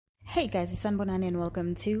Hey guys, it's Sanbonani and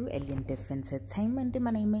welcome to Alien Def Entertainment.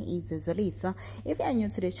 My name is Zolisa. If you are new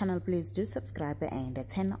to this channel, please do subscribe and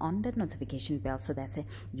turn on the notification bell so that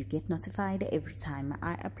you get notified every time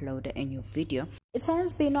I upload a new video. It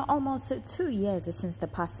has been almost 2 years since the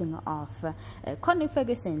passing of Connie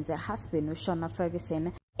Ferguson's husband, Shona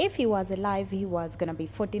Ferguson. If he was alive, he was going to be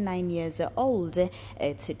 49 years old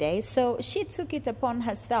today. So she took it upon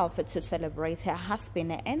herself to celebrate her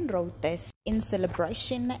husband and wrote this in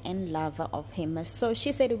celebration and love of him. So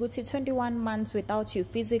she said, "Guti, 21 months without you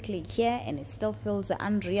physically here and it still feels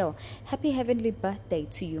unreal. Happy heavenly birthday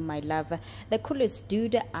to you, my love. The coolest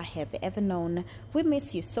dude I have ever known. We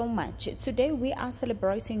miss you so much. Today we are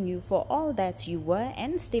celebrating you for all that you were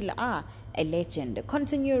and still are. A legend.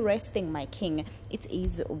 Continue resting, my king. It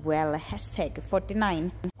is well. Hashtag 49.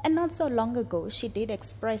 And not so long ago, she did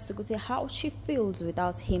express Guti how she feels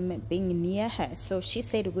without him being near her. So she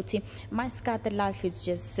said, Guti, my scat life is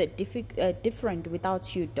just different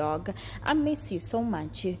without you, dog. I miss you so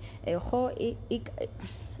much.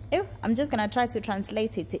 I'm just gonna try to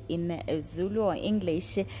translate it in Zulu or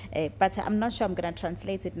English, but I'm not sure I'm gonna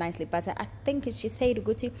translate it nicely. But I think she said,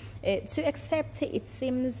 Guti, to accept it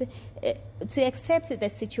seems to accept the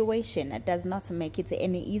situation does not make it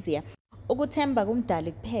any easier. Ukuthemba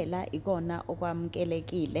kumdali kuphela ikona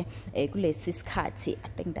okwamkelekile kulesi sikhathi. I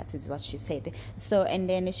think that is what she said. So and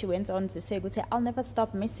then she went on to say, Guti, I'll never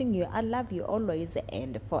stop missing you. I love you always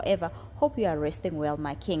and forever. Hope you are resting well,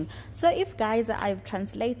 my king. So if guys I've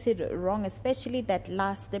translated wrong, especially that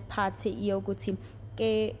last part, Guti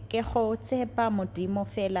ke ho tsepa modimo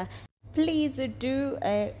fela, please do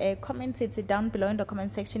comment it down below in the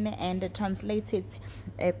comment section and translate it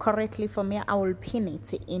correctly for me. I will pin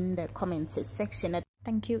it in the comment section.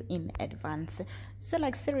 Thank you in advance. So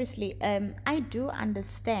like seriously, I do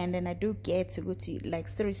understand and I do get Guti, like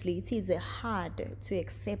seriously, it is hard to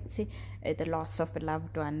accept the loss of a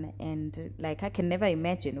loved one, and like I can never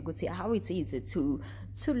imagine Guti how it is to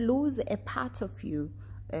lose a part of you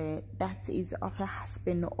that is of a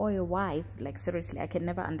husband or a wife. Like seriously, I can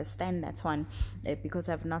never understand that one because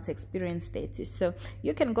I've not experienced it. So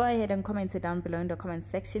you can go ahead and comment it down below in the comment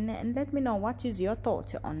section and let me know what is your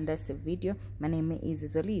thought on this video. My name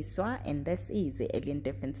is Zoliswa and this is Alien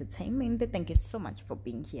Def Entertainment. Thank you so much for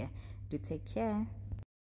being here. Do take care.